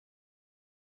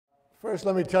First,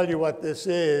 let me tell you what this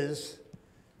is.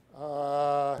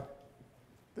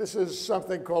 This is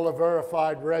something called a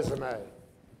verified resume.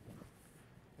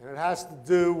 And it has to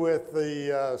do with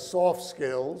the soft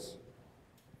skills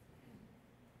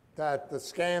that the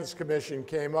Scans Commission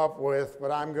came up with,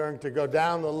 but I'm going to go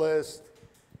down the list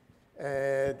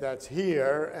that's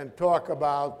here and talk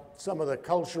about some of the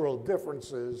cultural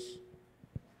differences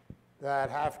that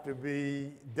have to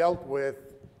be dealt with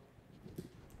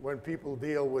when people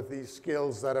deal with these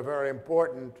skills that are very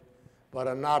important but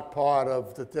are not part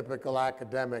of the typical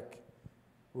academic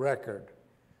record.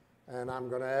 And I'm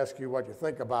going to ask you what you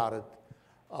think about it.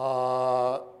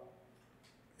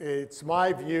 It's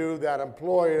my view that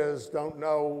employers don't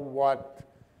know what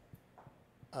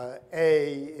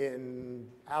A in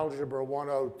Algebra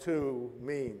 102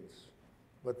 means,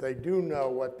 but they do know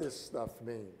what this stuff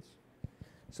means.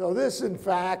 So this, in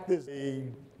fact, is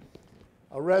a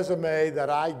resume that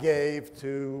I gave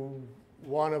to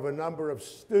one of a number of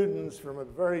students from a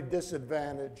very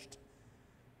disadvantaged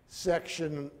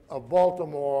section of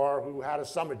Baltimore who had a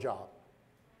summer job.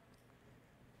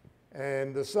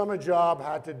 And the summer job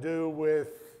had to do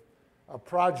with a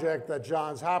project that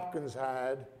Johns Hopkins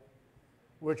had,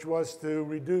 which was to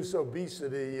reduce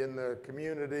obesity in the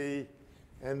community.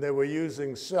 And they were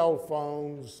using cell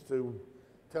phones to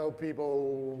tell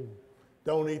people,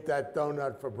 don't eat that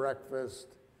donut for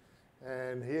breakfast,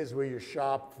 and here's where you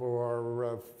shop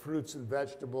for fruits and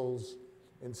vegetables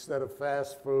instead of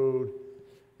fast food,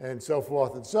 and so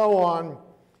forth and so on.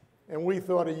 And we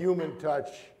thought a human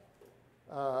touch,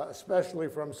 especially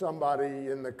from somebody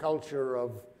in the culture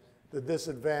of the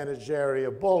disadvantaged area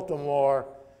of Baltimore,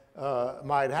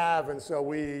 might have, and so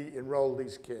we enrolled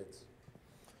these kids.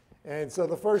 And so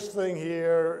the first thing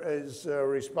here is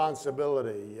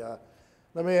responsibility.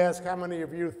 Let me ask, how many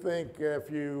of you think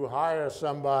if you hire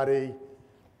somebody,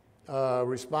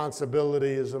 responsibility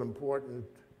is an important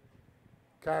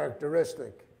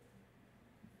characteristic?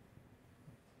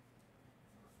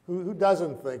 Who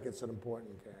doesn't think it's an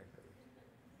important characteristic?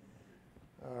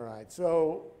 All right,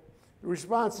 so the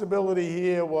responsibility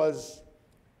here was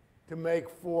to make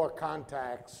 4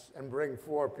 contacts and bring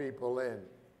 4 people in.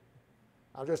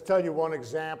 I'll just tell you one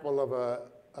example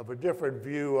of a different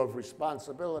view of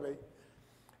responsibility.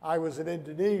 I was in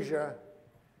Indonesia,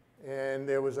 and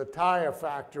there was a tire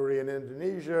factory in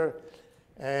Indonesia,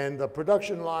 and the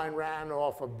production line ran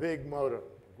off a big motor,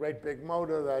 a great big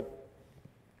motor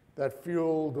that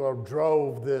fueled or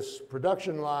drove this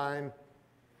production line,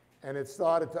 and it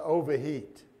started to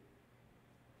overheat.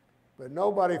 But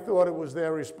nobody thought it was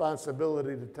their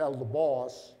responsibility to tell the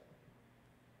boss,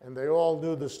 and they all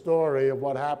knew the story of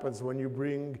what happens when you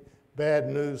bring bad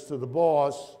news to the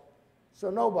boss. So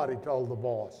nobody told the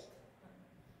boss.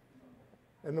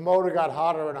 And the motor got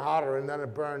hotter and hotter, and then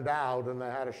it burned out, and they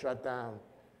had to shut down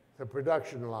the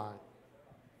production line.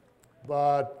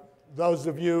 But those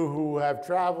of you who have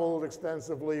traveled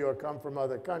extensively or come from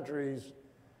other countries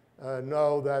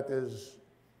know that there's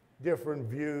different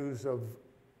views of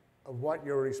what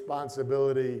your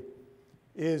responsibility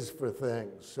is for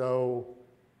things. So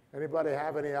anybody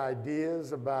have any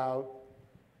ideas about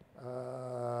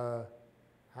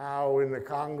how in the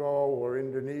Congo or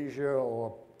Indonesia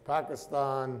or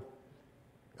Pakistan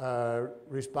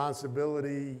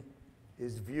responsibility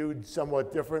is viewed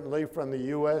somewhat differently from the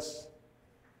US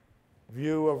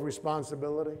view of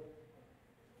responsibility?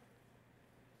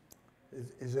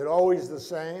 Is it always the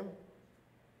same?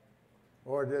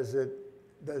 Or does it,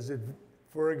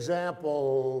 for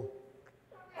example,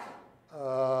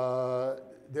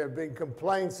 there have been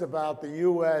complaints about the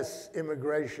US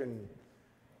immigration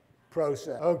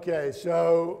process. Okay,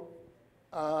 so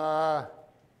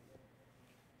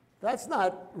that's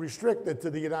not restricted to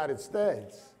the United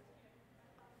States.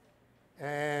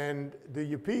 And do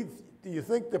you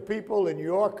think the people in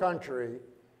your country,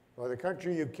 or the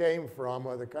country you came from,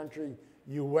 or the country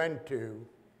you went to,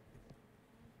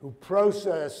 who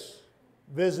process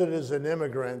visitors and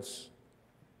immigrants,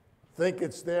 think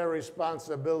it's their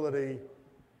responsibility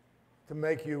to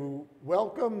make you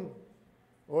welcome,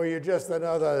 or you're just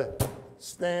another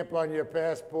stamp on your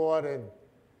passport, and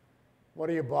what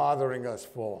are you bothering us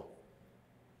for?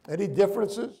 Any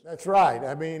differences? That's right.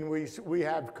 I mean, we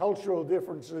have cultural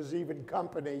differences even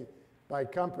company by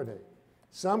company.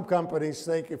 Some companies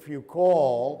think if you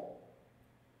call,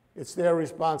 it's their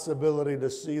responsibility to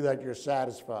see that you're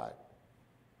satisfied.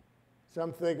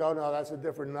 Some think, oh no, that's a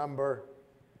different number,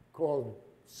 call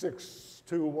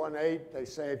 6218. They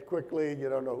say it quickly, and you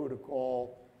don't know who to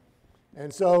call.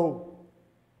 And so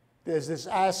there's this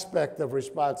aspect of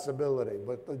responsibility,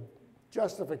 but the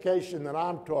justification that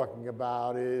I'm talking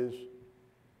about is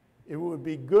it would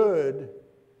be good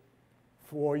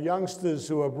for youngsters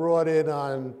who are brought in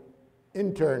on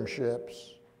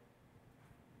internships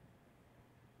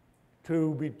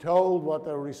to be told what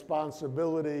their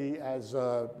responsibility as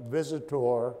a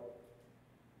visitor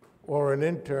or an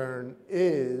intern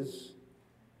is,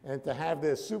 and to have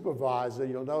their supervisor,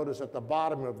 you'll notice at the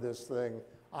bottom of this thing,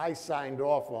 I signed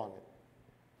off on it.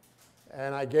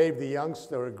 And I gave the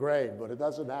youngster a grade, but it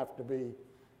doesn't have to be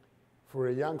for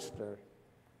a youngster.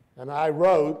 And I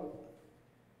wrote,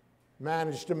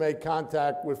 managed to make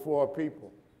contact with 4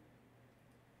 people,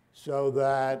 so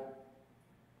that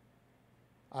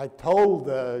I told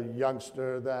the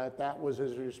youngster that that was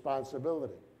his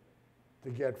responsibility, to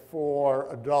get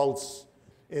 4 adults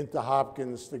into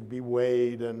Hopkins to be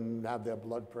weighed and have their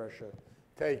blood pressure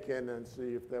taken and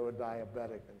see if they were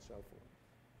diabetic and so forth.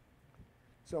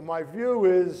 So my view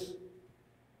is,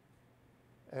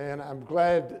 and I'm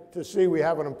glad to see we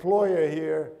have an employer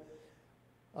here,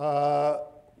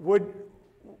 would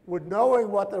knowing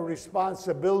what the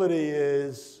responsibility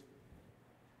is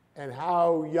and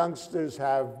how youngsters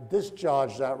have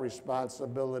discharged that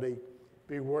responsibility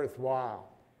be worthwhile?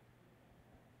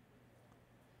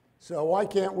 So why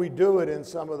can't we do it in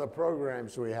some of the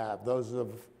programs we have, those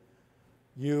of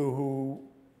you who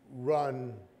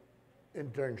run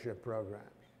internship programs?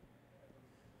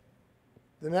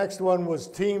 The next one was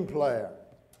team player.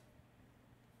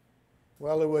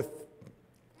 Well, there were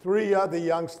 3 other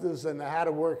youngsters and they had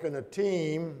to work in a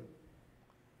team.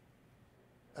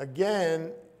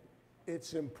 Again,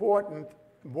 it's important,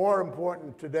 more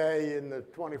important today in the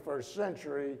 21st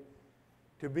century,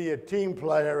 to be a team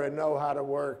player and know how to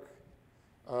work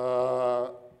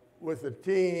with a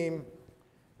team.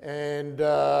 And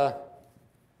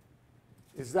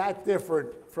is that different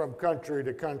from country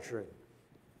to country?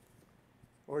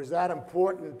 Or is that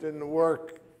important in the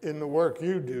work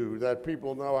you do, that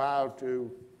people know how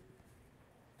to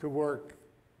work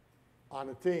on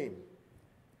a team?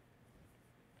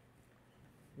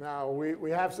 Now, we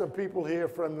have some people here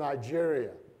from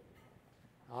Nigeria.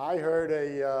 I heard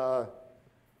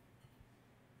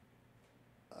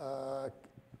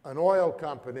an oil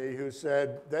company who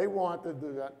said they wanted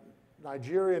the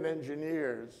Nigerian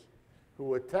engineers, who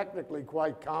were technically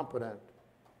quite competent,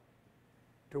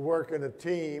 to work in a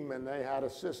team, and they had a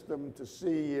system to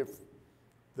see if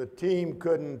the team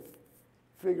couldn't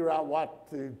figure out what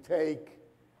to take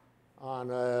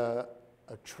on a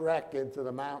trek into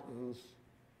the mountains.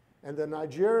 And the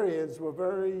Nigerians were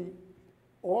very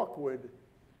awkward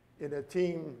in a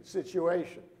team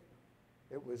situation.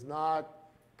 It was not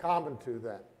common to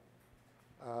them.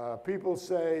 People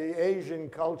say Asian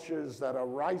cultures that are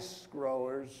rice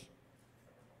growers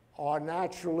are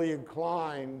naturally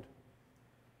inclined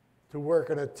to work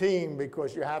in a team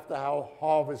because you have to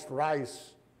harvest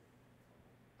rice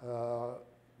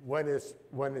when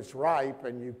it's ripe,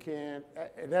 and you can't,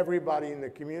 and everybody in the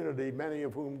community, many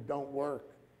of whom don't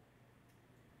work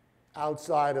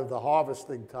outside of the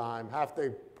harvesting time, have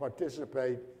to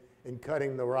participate in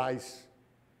cutting the rice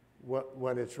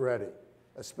when it's ready,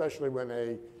 especially when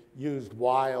they used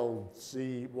wild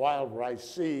rice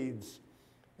seeds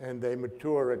and they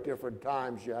mature at different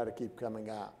times. You had to keep coming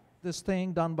out. This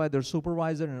thing done by their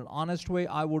supervisor in an honest way,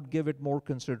 I would give it more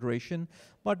consideration.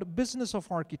 But the business of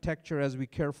architecture, as we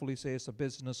carefully say, is a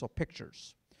business of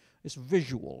pictures. It's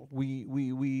visual.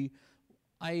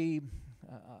 I'm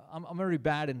very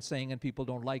bad in saying, and people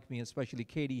don't like me, especially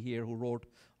Katie here, who wrote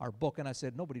our book, and I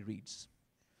said, nobody reads.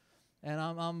 And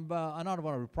I'm not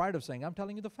want to be proud of saying, I'm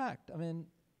telling you the fact. I mean,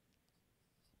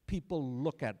 people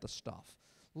look at the stuff.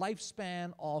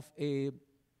 Lifespan of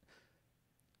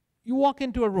you walk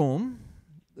into a room,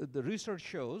 the research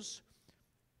shows,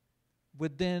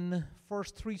 within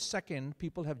first 3 seconds,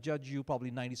 people have judged you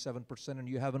probably 97%, and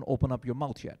you haven't opened up your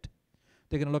mouth yet.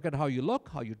 They're going to look at how you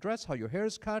look, how you dress, how your hair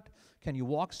is cut. Can you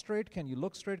walk straight? Can you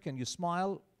look straight? Can you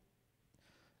smile?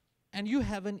 And you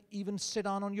haven't even sit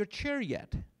down on your chair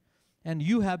yet, and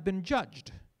you have been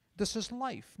judged. This is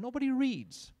life. Nobody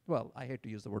reads. Well, I hate to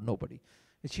use the word nobody.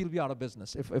 She'll be out of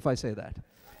business if I say that.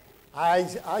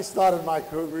 I started my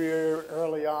career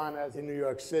early on in New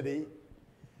York City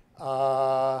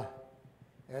and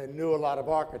knew a lot of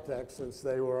architects since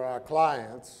they were our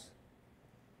clients.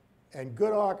 And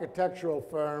good architectural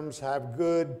firms have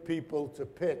good people to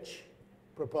pitch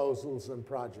proposals and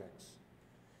projects.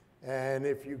 And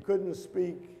if you couldn't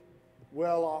speak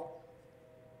well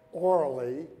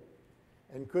orally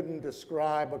and couldn't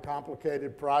describe a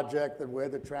complicated project and where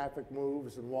the traffic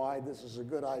moves and why this is a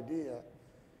good idea,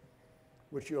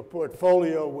 which your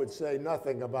portfolio would say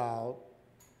nothing about,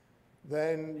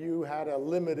 then you had a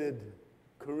limited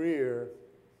career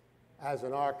as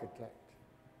an architect.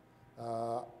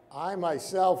 I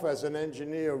myself, as an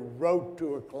engineer, wrote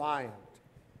to a client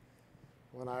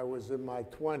when I was in my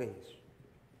 20s.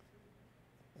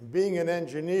 And being an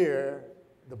engineer,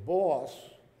 the boss,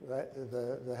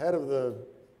 the head of the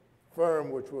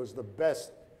firm, which was the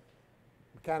best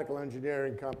mechanical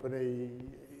engineering company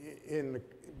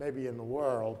maybe in the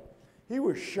world, he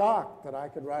was shocked that I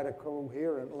could write a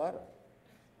coherent letter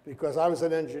because I was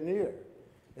an engineer.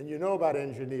 And you know about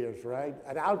engineers, right?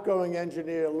 An outgoing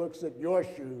engineer looks at your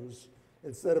shoes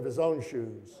instead of his own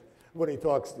shoes when he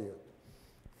talks to you.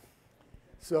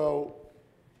 So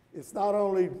it's not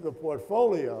only the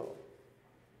portfolio,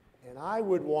 and I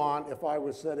would want, if I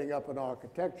was setting up an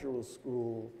architectural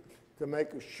school, to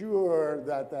make sure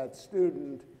that that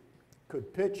student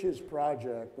could pitch his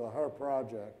project or her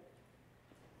project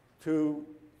to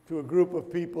a group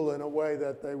of people in a way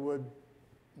that they would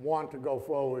want to go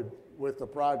forward with the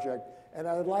project. And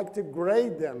I would like to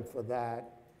grade them for that.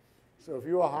 So if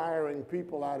you are hiring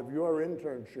people out of your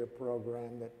internship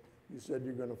program that you said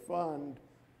you're going to fund,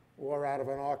 or out of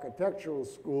an architectural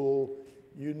school,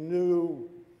 you knew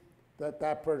that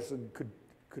that person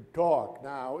could talk.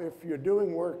 Now, if you're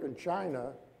doing work in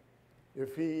China,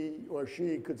 if he or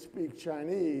she could speak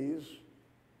Chinese,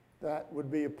 that would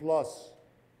be a plus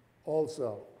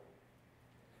also.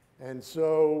 And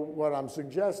so what I'm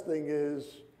suggesting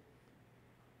is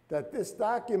that this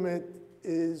document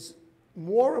is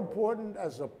more important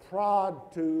as a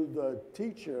prod to the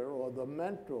teacher or the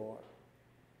mentor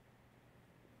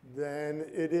than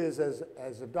it is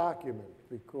as a document,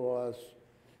 because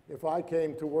if I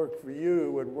came to work for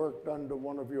you and worked under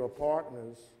one of your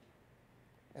partners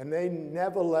and they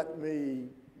never let me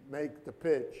make the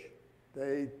pitch,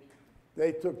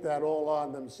 they took that all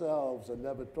on themselves and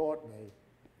never taught me,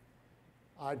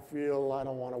 I'd feel I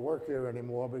don't want to work here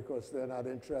anymore because they're not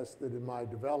interested in my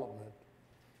development.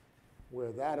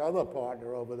 Where that other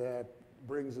partner over there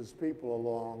brings his people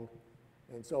along,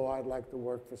 and so I'd like to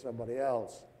work for somebody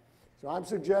else. So I'm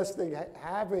suggesting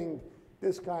having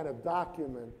this kind of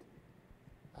document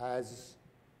as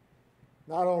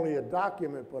not only a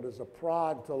document, but as a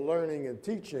prod to learning and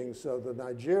teaching, so the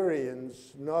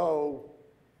Nigerians know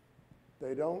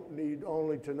they don't need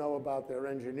only to know about their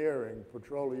engineering,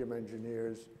 petroleum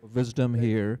engineers. Wisdom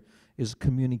here is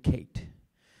communicate.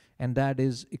 And that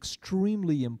is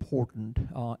extremely important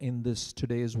in this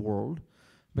today's world,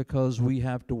 because we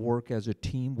have to work as a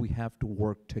team, we have to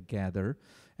work together.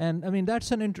 And I mean,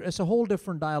 it's a whole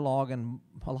different dialogue and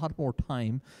a lot more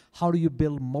time. How do you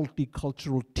build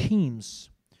multicultural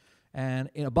teams? And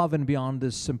above and beyond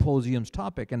this symposium's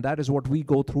topic, and that is what we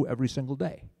go through every single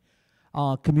day.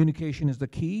 Communication is the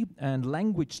key, and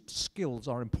language skills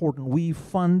are important. We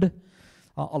fund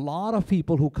a lot of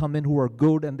people who come in who are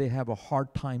good and they have a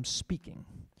hard time speaking.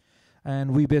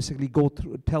 And we basically go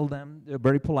through, tell them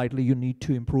very politely, you need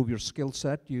to improve your skill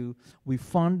set. We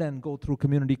fund and go through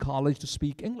community college to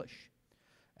speak English.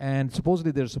 And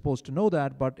supposedly they're supposed to know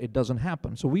that, but it doesn't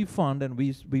happen. So we fund and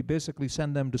we basically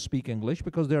send them to speak English,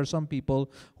 because there are some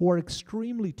people who are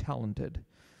extremely talented.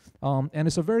 And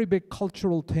it's a very big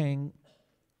cultural thing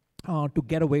to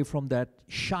get away from that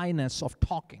shyness of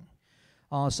talking.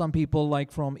 Some people,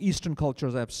 like from Eastern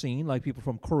cultures I've seen, like people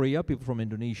from Korea, people from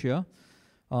Indonesia,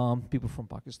 people from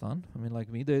Pakistan, I mean, like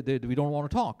me, we don't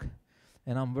want to talk.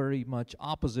 And I'm very much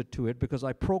opposite to it, because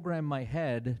I programmed my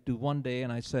head to one day,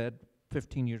 and I said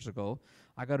 15 years ago,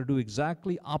 I got to do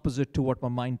exactly opposite to what my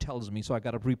mind tells me, so I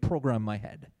got to reprogram my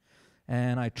head.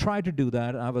 And I tried to do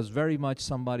that. I was very much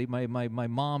somebody, my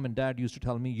mom and dad used to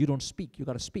tell me, you don't speak, you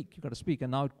got to speak, you got to speak,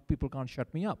 and now people can't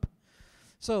shut me up.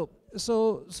 So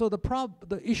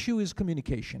the issue is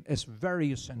communication. It's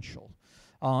very essential.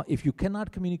 If you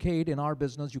cannot communicate in our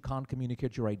business, you can't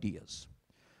communicate your ideas.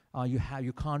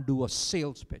 You can't do a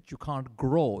sales pitch. You can't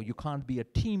grow. You can't be a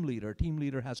team leader. Team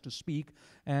leader has to speak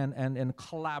and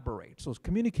collaborate. So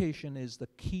communication is the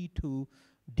key to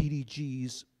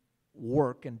DDG's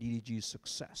work and DDG's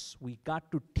success. We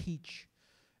got to teach,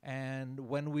 and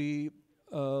when we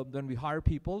hire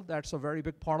people, that's a very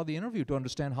big part of the interview, to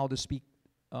understand how they speak.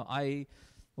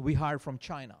 We hire from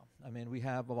China. I mean, we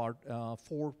have about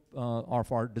 4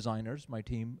 of our designers, my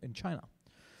team, in China.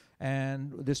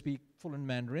 And they speak fluent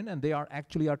Mandarin, and they are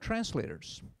actually our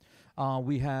translators.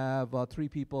 We have 4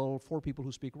 people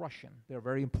who speak Russian. They're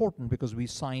very important because we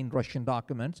sign Russian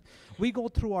documents. We go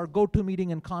through our go-to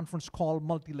meeting and conference call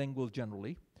multilingual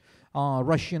generally.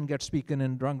 Russian gets spoken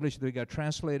in English, they get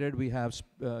translated. We have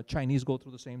Chinese go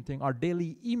through the same thing. Our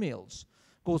daily emails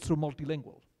go through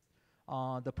multilingual.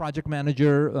 The project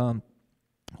manager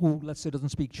who, let's say, doesn't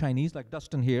speak Chinese, like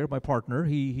Dustin here, my partner,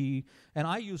 and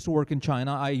I used to work in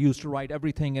China. I used to write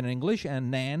everything in English,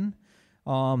 and Nan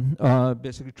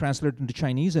basically translate it into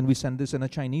Chinese, and we send this in a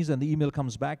Chinese, and the email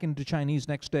comes back into Chinese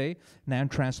next day. Nan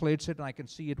translates it, and I can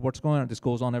see it, what's going on. This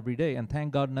goes on every day, and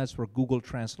thank goodness for Google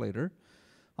Translator.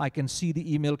 I can see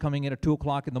the email coming in at 2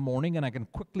 o'clock in the morning, and I can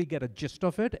quickly get a gist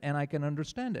of it, and I can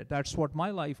understand it. That's what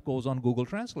my life goes on Google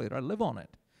Translator. I live on it.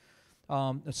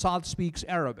 Saad speaks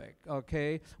Arabic,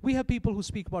 okay? We have people who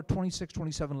speak about 26,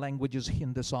 27 languages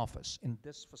in this office, in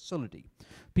this facility.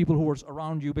 People who are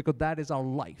around you, because that is our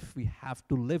life. We have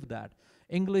to live that.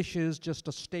 English is just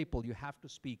a staple. You have to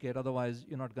speak it, otherwise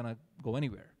you're not gonna go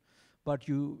anywhere. But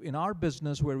in our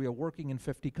business, where we are working in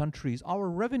 50 countries, our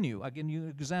revenue, again,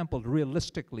 example,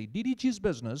 realistically, DDG's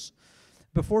business,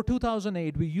 before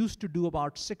 2008, we used to do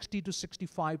about 60 to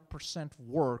 65%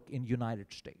 work in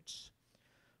United States.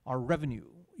 Our revenue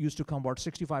used to come about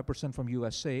 65% from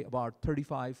USA, about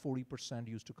 35, 40%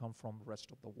 used to come from the rest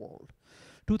of the world.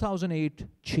 2008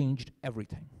 changed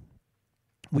everything.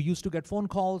 We used to get phone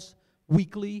calls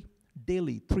weekly,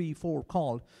 daily, 3, 4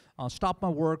 calls. Stop my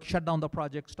work, shut down the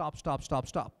project, stop, stop, stop,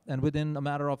 stop. And within a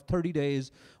matter of 30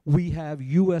 days, we have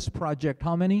US project,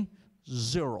 how many?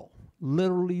 0,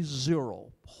 literally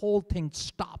 0. Whole thing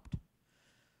stopped.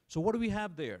 So what do we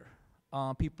have there?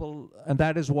 People, and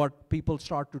that is what people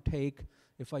start to take,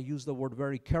 if I use the word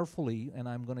very carefully, and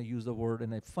I'm going to use the word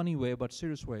in a funny way but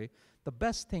serious way, the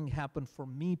best thing happened for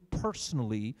me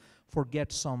personally for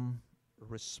get some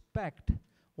respect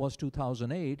was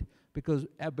 2008, because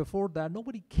before that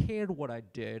nobody cared what I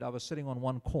did. I was sitting on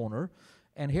one corner,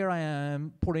 and here I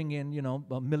am putting in, you know,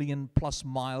 1 million plus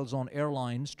miles on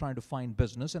airlines trying to find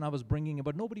business, and I was bringing it,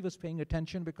 but nobody was paying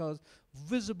attention because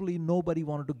visibly nobody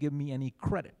wanted to give me any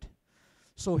credit.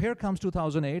 So here comes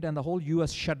 2008, and the whole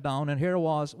US shut down, and here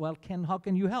was, well, how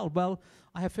can you help? Well,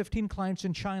 I have 15 clients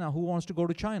in China. Who wants to go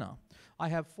to China? I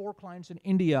have 4 clients in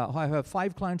India. I have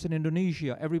 5 clients in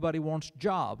Indonesia. Everybody wants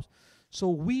jobs. So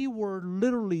we were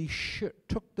literally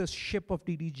took this ship of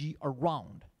DDG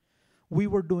around. We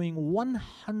were doing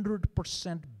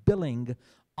 100% billing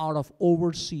out of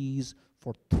overseas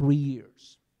for 3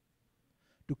 years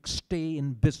to stay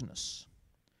in business.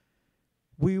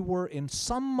 We were, in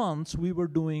some months, we were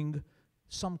doing,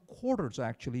 some quarters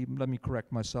actually, let me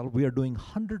correct myself, we are doing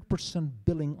 100%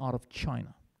 billing out of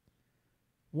China.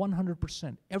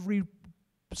 100%. Every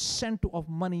cent of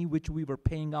money which we were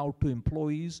paying out to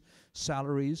employees,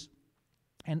 salaries,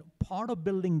 and part of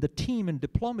building the team in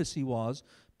diplomacy was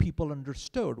people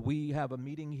understood. We have a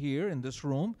meeting here in this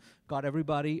room, got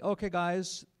everybody, okay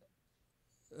guys,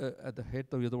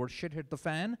 the word shit hit the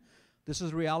fan, this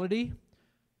is reality.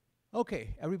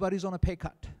 Okay, everybody's on a pay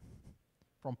cut.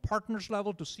 From partners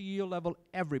level to CEO level,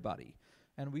 everybody.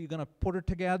 And we're gonna put it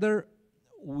together.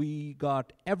 We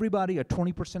got everybody a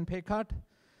 20% pay cut.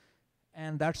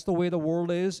 And that's the way the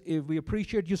world is. If we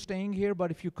appreciate you staying here,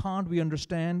 but if you can't, we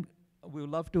understand. We would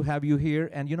love to have you here.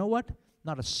 And you know what?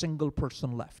 Not a single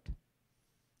person left.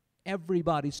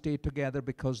 Everybody stayed together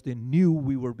because they knew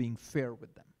we were being fair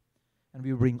with them. And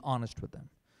we were being honest with them.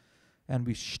 And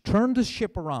we turned the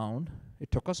ship around.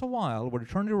 It took us a while, but we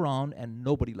turned it around and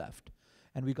nobody left.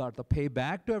 And we got the pay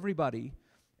back to everybody,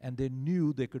 and they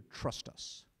knew they could trust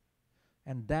us.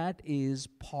 And that is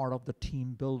part of the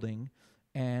team building.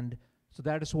 And so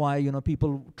that is why, you know,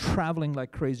 people traveling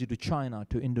like crazy to China,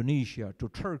 to Indonesia, to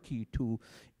Turkey, to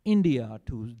India,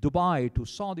 to Dubai, to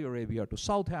Saudi Arabia, to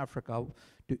South Africa,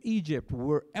 to Egypt,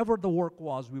 wherever the work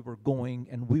was, we were going,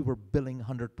 and we were billing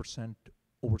 100%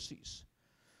 overseas.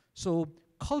 So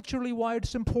culturally, why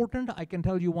it's important, I can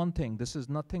tell you one thing. This is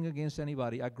nothing against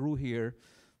anybody. I grew here.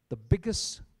 The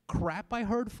biggest crap I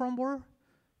heard from were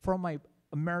from my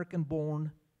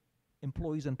American-born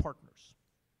employees and partners.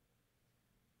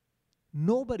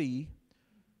 Nobody,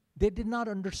 they did not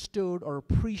understood or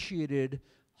appreciated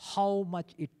how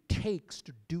much it takes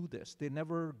to do this. They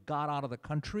never got out of the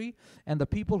country, and the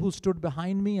people who stood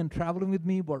behind me and traveling with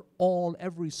me were all,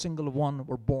 every single one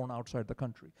were born outside the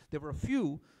country. There were a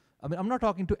few, I mean, I'm not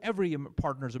talking to every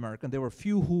partner's American. There were a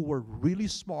few who were really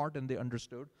smart and they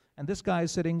understood, and this guy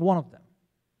is sitting one of them.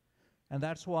 And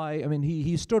that's why, I mean,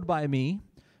 he stood by me,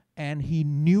 and he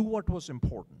knew what was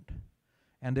important.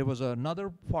 And there was another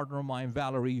partner of mine,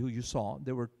 Valerie, who you saw.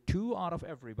 There were 2 out of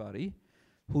everybody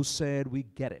who said, we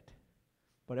get it.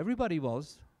 But everybody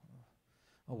was,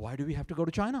 oh, why do we have to go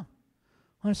to China?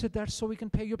 And I said, that's so we can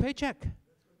pay your paycheck.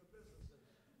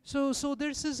 So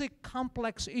this is a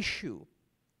complex issue.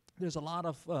 There's a lot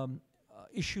of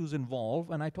issues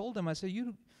involved. And I told them, I said,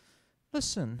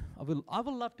 listen, I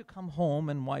will love to come home,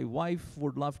 and my wife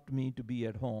would love me to be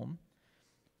at home.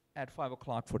 at 5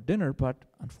 o'clock for dinner, but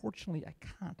unfortunately I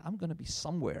can't. I'm going to be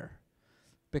somewhere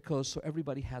because so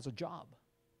everybody has a job.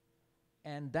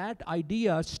 And that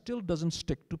idea still doesn't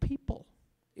stick to people.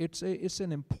 It's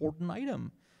an important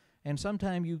item. And at some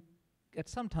time you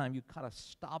kind of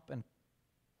stop and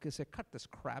say, cut this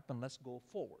crap and let's go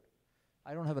forward.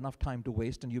 I don't have enough time to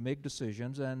waste, and you make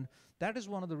decisions. And that is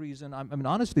one of the reasons, I mean,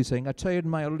 honestly saying, I tell you in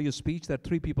my earlier speech that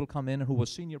 3 people come in who were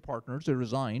senior partners, they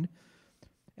resigned.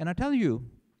 And I tell you,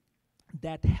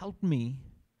 that helped me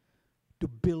to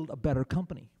build a better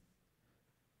company.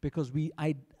 Because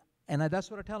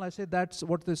that's what I tell, I say that's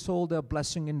what they sold, their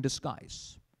blessing in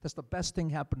disguise. That's the best thing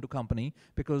happened to company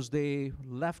because they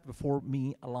left before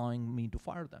me allowing me to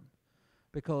fire them.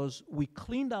 Because we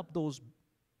cleaned up those,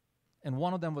 and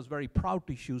one of them was very proud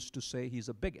to choose to say he's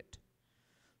a bigot.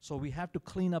 So we have to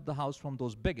clean up the house from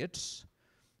those bigots,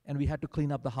 and we had to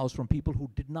clean up the house from people who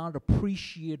did not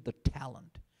appreciate the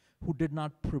talent, who did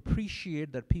not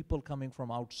appreciate that people coming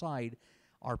from outside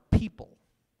are people,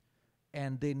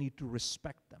 and they need to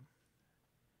respect them.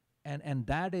 And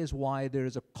that is why there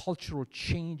is a cultural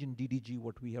change in DDG,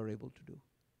 what we are able to do.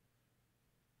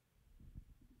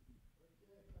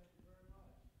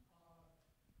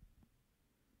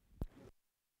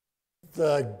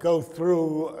 Go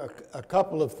through a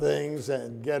couple of things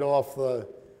and get off the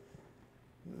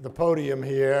podium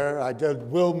here. I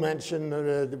will mention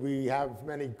that we have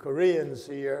many Koreans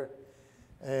here,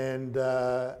 and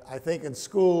I think in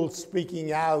school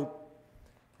speaking out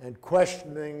and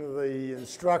questioning the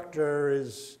instructor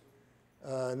is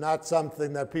not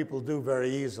something that people do very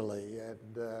easily.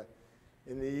 And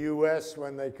in the US,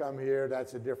 when they come here,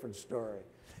 that's a different story.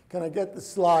 Can I get the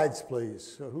slides,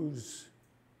 please? So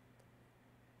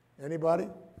anybody?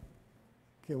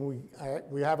 Can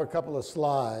we have a couple of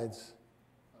slides.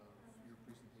 Your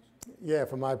presentation? Yeah,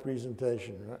 for my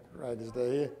presentation, right, is they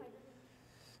here?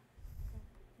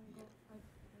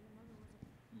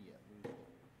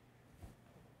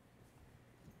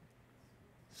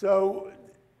 So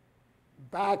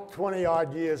back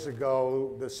 20-odd years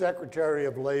ago, the Secretary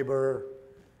of Labor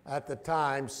at the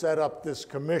time set up this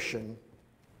commission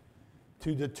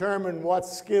to determine what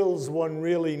skills one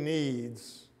really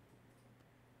needs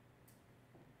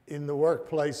in the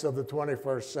workplace of the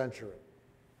 21st century.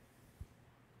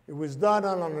 It was done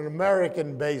on an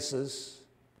American basis,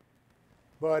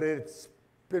 but it's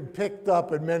been picked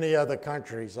up in many other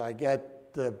countries. I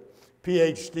get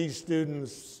PhD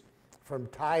students from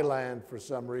Thailand for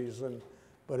some reason,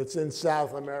 but it's in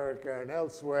South America and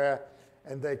elsewhere,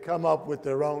 and they come up with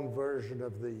their own version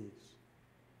of these.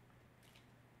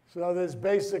 So there's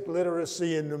basic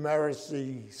literacy and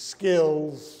numeracy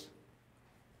skills,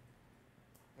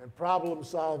 and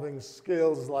problem-solving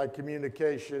skills like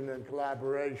communication and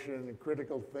collaboration and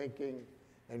critical thinking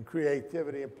and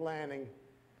creativity and planning.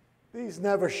 These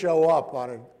never show up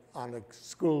on a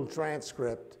school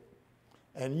transcript.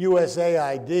 And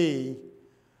USAID,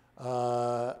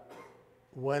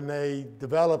 when they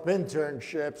develop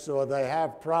internships or they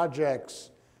have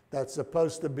projects that's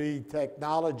supposed to be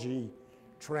technology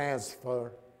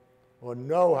transfer or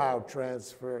know-how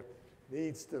transfer,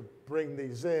 needs to bring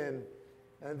these in.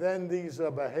 And then these are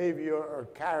behavior or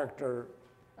character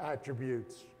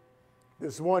attributes.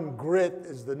 This one, grit,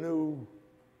 is the new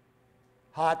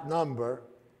hot number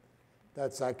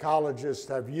that psychologists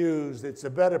have used. It's a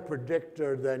better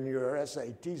predictor than your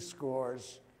SAT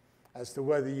scores as to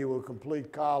whether you will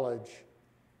complete college.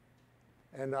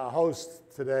 And our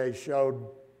host today showed,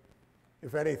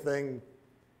 if anything,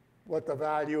 what the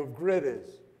value of grit is.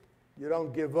 You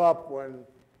don't give up when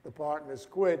the partners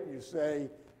quit. You say,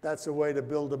 that's a way to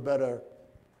build a better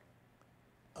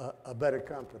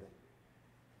company.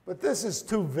 But this is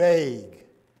too vague.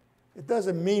 It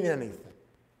doesn't mean anything.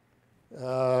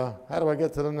 How do I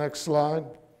get to the next slide?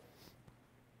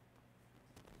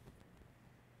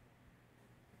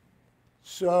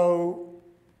 So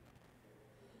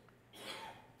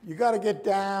you got to get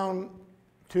down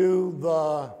to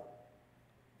the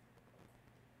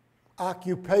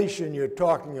occupation you're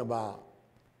talking about.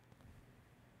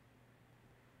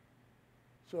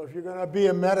 So if you're going to be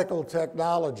a medical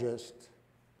technologist,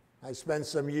 I spent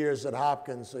some years at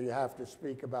Hopkins, so you have to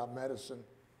speak about medicine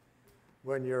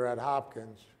when you're at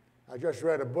Hopkins. I just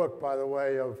read a book, by the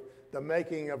way, of the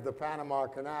making of the Panama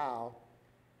Canal,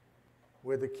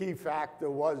 where the key factor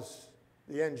was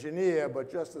the engineer, but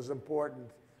just as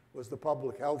important was the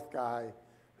public health guy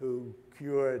who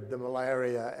cured the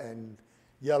malaria and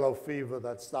yellow fever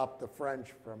that stopped the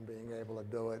French from being able to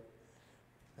do it.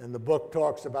 And the book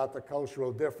talks about the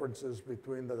cultural differences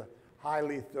between the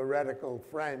highly theoretical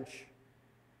French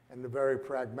and the very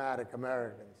pragmatic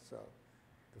Americans. So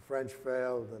The French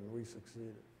failed and we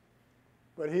succeeded.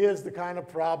 But here's the kind of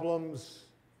problems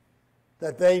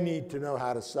that they need to know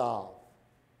how to solve.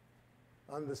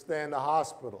 Understand the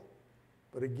hospital.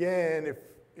 But again,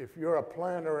 if you're a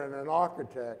planner and an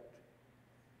architect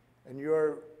and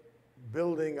you're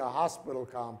building a hospital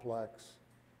complex,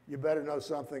 you better know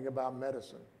something about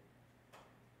medicine.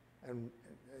 And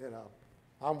you know,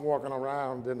 I'm walking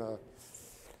around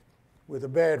with a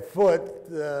bad foot,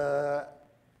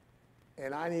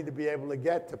 and I need to be able to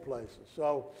get to places.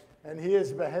 So, and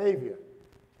here's behavior.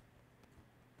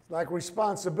 Like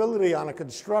responsibility on a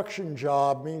construction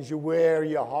job means you wear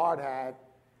your hard hat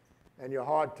and your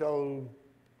hard-toed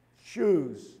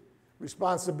shoes.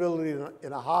 Responsibility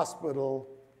in a hospital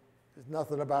is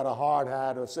nothing about a hard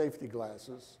hat or safety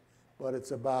glasses, but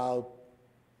it's about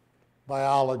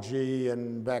biology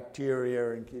and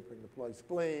bacteria and keeping the place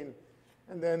clean.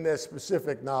 And then their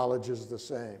specific knowledge is the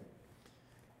same.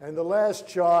 And the last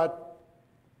chart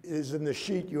is in the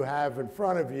sheet you have in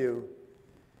front of you.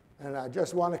 And I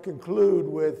just want to conclude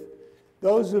with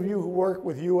those of you who work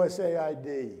with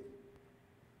USAID,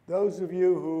 those of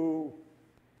you who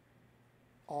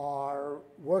are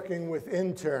working with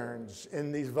interns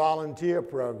in these volunteer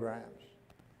programs.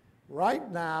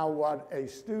 Right now, what a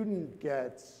student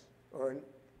gets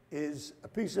is a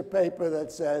piece of paper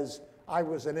that says, I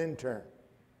was an intern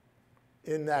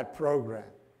in that program.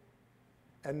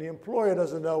 And the employer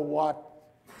doesn't know what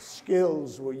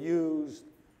skills were used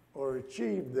or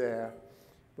achieved there.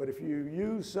 But if you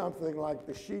use something like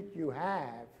the sheet you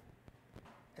have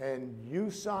and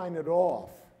you sign it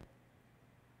off,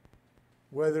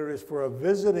 whether it's for a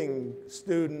visiting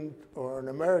student or an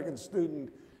American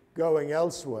student going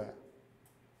elsewhere,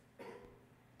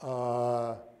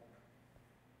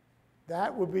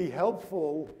 that would be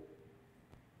helpful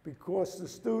because the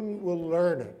student will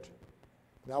learn it.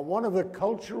 Now, one of the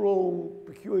cultural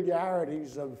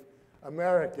peculiarities of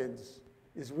Americans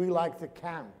is we like to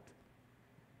count.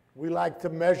 We like to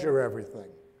measure everything.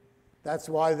 That's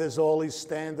why there's all these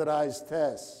standardized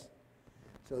tests.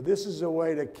 So this is a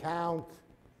way to count,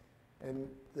 and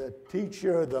the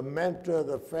teacher, the mentor,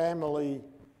 the family,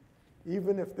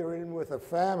 even if they're in with a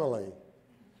family,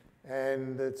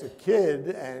 and it's a kid,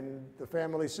 and the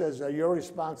family says, your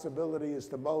responsibility is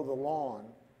to mow the lawn.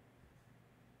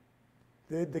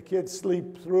 Did the kid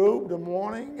sleep through the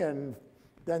morning and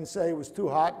then say it was too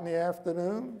hot in the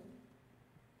afternoon?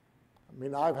 I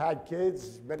mean, I've had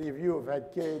kids, many of you have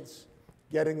had kids.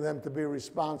 Getting them to be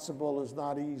responsible is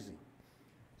not easy.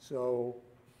 So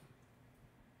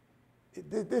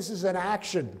this is an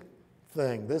action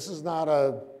thing. This is not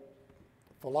a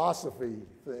philosophy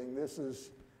thing. This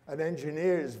is an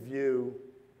engineer's view,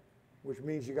 which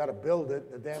means you got to build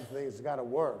it. The damn thing has got to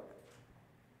work.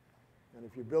 And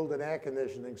if you build an air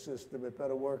conditioning system, it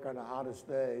better work on the hottest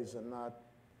days and not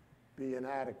be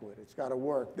inadequate. It's got to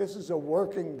work. This is a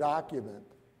working document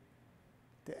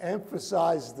to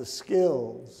emphasize the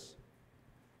skills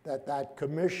that that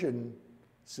commission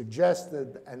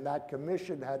suggested, and that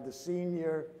commission had the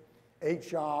senior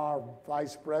HR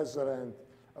vice president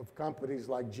of companies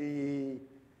like GE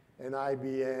and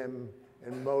IBM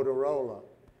and Motorola.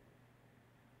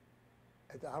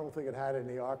 I don't think it had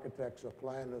any architects or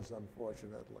planners,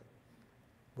 unfortunately.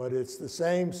 But it's the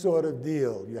same sort of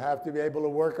deal. You have to be able to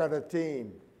work on a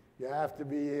team. You have to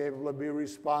be able to be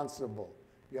responsible.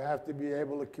 You have to be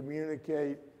able to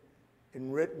communicate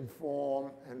in written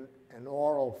form and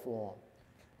oral form.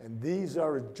 And these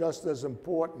are just as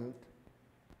important,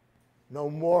 no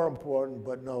more important,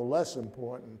 but no less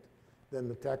important than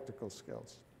the technical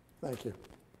skills. Thank you.